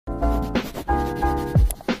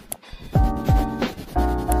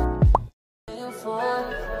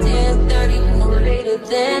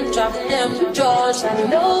them jaws. I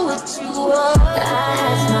know what you are. I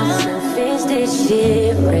ask myself, is this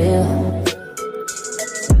shit real?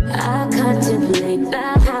 I contemplate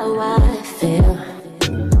about how I feel,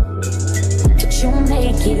 but you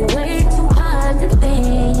make it way too hard to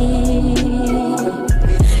think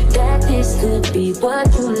that this could be what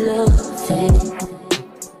you love.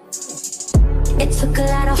 It took a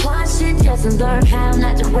lot of hard shit just to learn how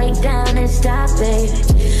not to break down and stop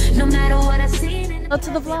it. No matter what I see. Go to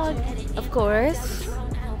the vlog, of course.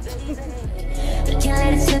 Can't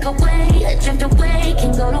let it slip away, drift away,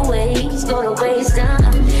 can go to waste,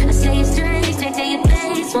 I say it's strange, take to your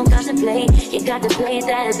face, won't contemplate, you got to play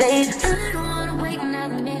that, babe. I don't wanna wait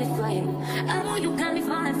another minute for you. I know you got me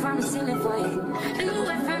falling from the ceiling for you. Knew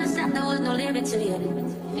right from the start there was no limit to you,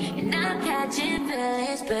 and I'm catching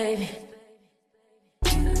feelings, baby.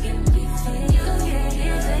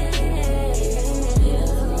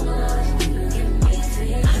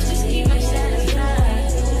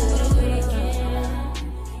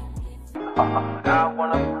 I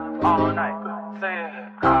wanna all night. Say it.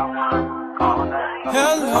 I wanna all night.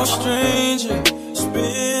 Hello, stranger. It's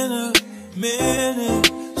been a minute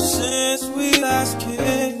since we last kicked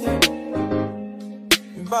it.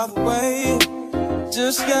 And by the way,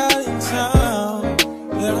 just got in town,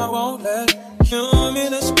 and I won't let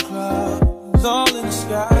cumulus clouds all in the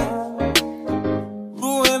sky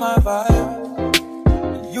ruin my vibe.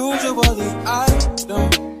 And usually I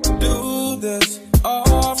don't do this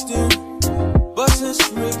often, but since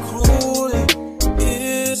recruiting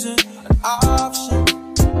isn't an option,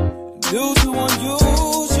 due to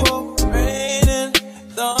unusual rain and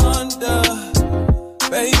thunder,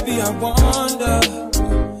 baby, I wonder,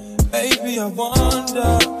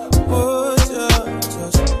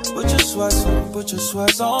 put your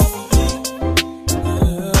sweats on for me.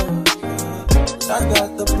 Yeah. I got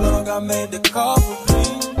the plug, I made the call for me.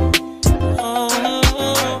 I'm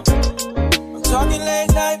talking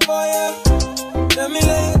late night for ya. Let me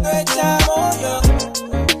lay a great time on ya.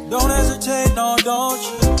 Don't hesitate, no, don't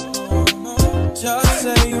you? Just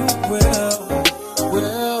say you will.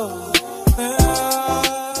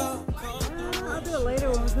 I'll do it later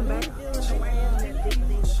when we come back.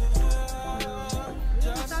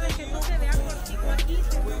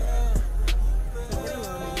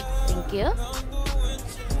 Thank you.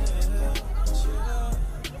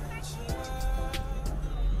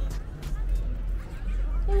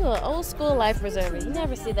 Ooh, an old school life preserver. You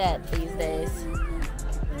never see that these days.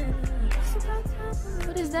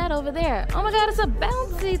 What is that over there? Oh my god, it's a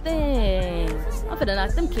bouncy thing. I'm finna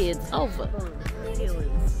knock them kids over.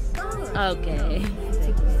 Okay.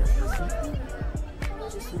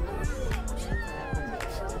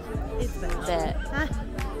 That.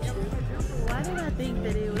 Why did I think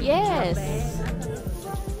that it was Yes.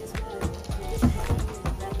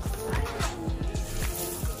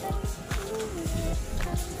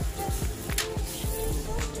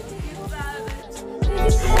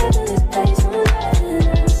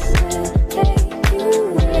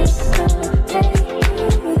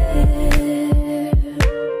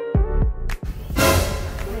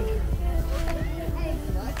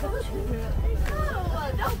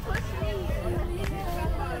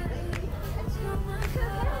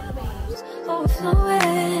 so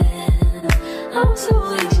bad? I'm so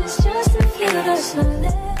anxious just to feel the sun.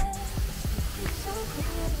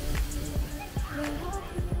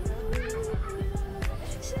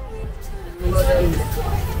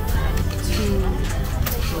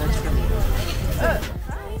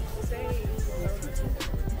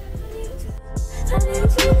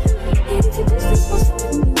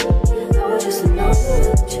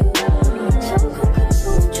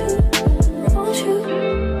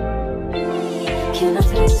 Can I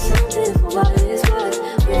tell you something for what it is worth?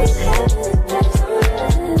 We've had it, that's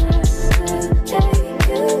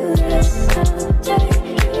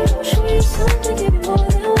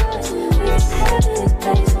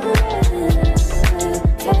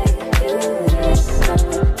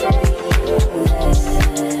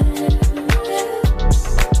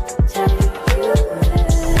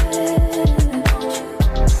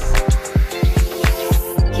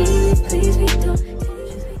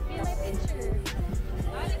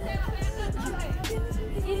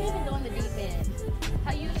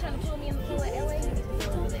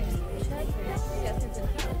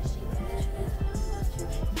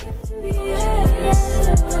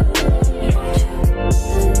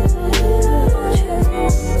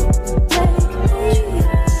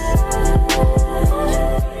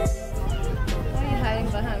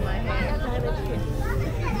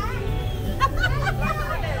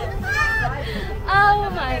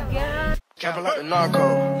Trapping like the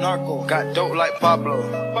narco. Got dope like Pablo.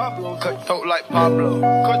 Cut throat like Pablo.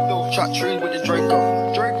 Chop trees with the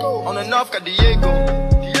Draco. On the north got Diego.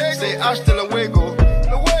 Say hasta luego.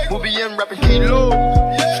 We'll be in rapping kilo.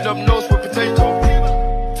 Snub nose with potato.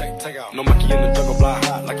 Take out. No monkey in the jungle, blind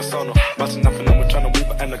hot like a sauna. Busting up and I'm trying to weave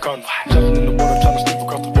an anaconda. Jumping in the water, trying to sleep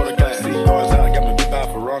across the water. Got see cars out, got me big bad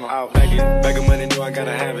for Ronald. Out bagging money, knew I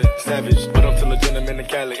gotta have it. Savage, but I'm still a gentleman in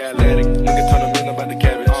Cali. Atlantic, nigga turn them in about the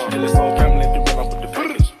cabbage. Kill his whole family if you run off with the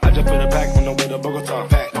package. I just put a pack on the way to Bogota.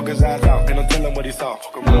 Poke his eyes out, and I'm telling what he saw.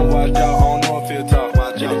 Watch out, I don't know if he'll talk.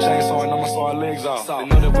 Get a chainsaw and I'ma saw our legs off. They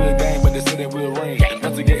know that we're a gang, but they say that we're a ring.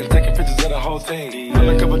 Investigating, taking pictures of the whole team.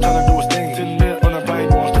 Undercover trying to do his thing. 10 mil on a plane,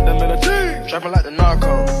 going straight to military. Trapping like the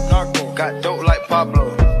narco. Got dope like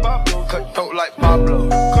Pablo. Cut throat like Pablo.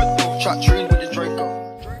 Chop trees with the Draco.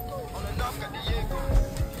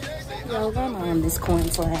 Yo, I'm on this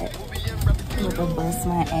corn slide. I'm gonna bust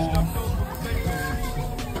my ass.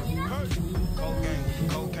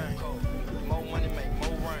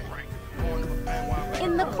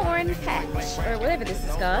 In the corn patch, or whatever this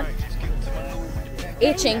is called.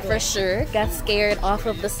 Itching for sure. Got scared off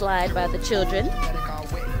of the slide by the children.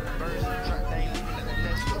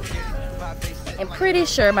 I'm pretty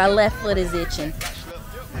sure my left foot is itching.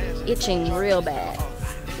 Itching real bad.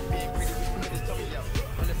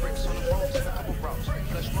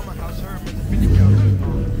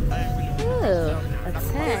 Ooh,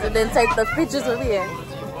 okay. So then take the pictures of here.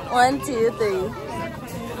 1, 2, 3.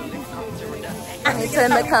 I turn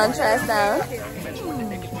the contrast down.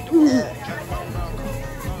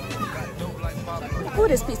 Ooh,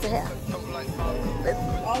 this piece of hair.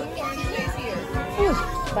 Ooh,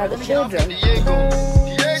 by the children.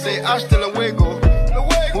 Say hasta luego.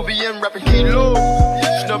 We'll be in rapping kilo.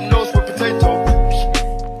 Snub nose with potato.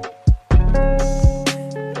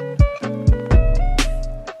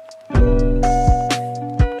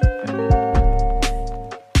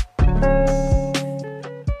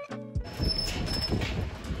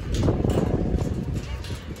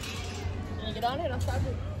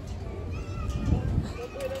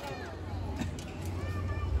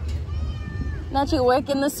 Not you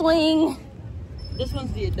working the swing. This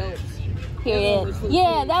one's the adults. Period.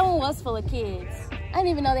 Yeah, that one was full of kids. I didn't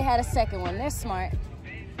even know they had a second one. They're smart.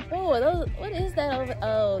 Oh, those, what is that over?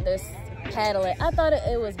 Oh, there's paddling. I thought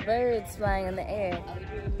it was birds flying in the air.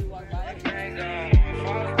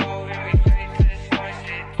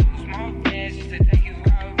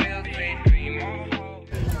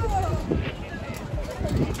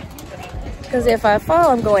 Because if I fall,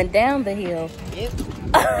 I'm going down the hill. Yep.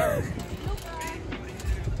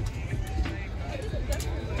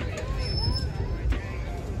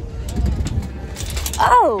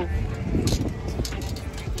 Oh!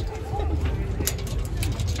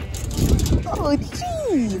 Oh,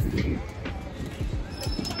 jeez!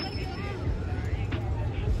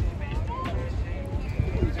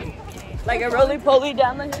 Like a roly-poly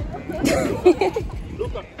down the hill.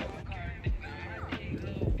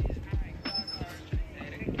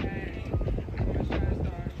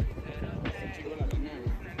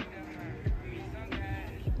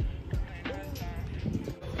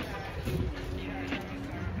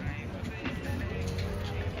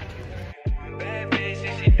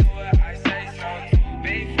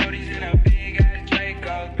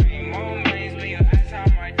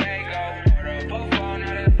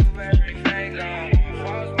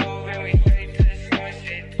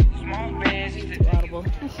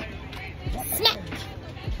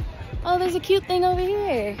 Oh, there's a cute thing over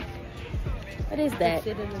here. What is that?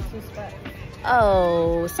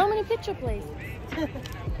 Oh, so many picture places.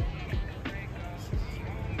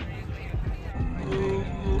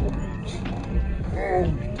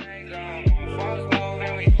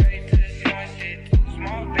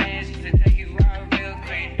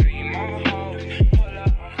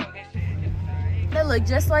 That look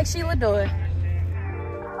just like Sheila Dore.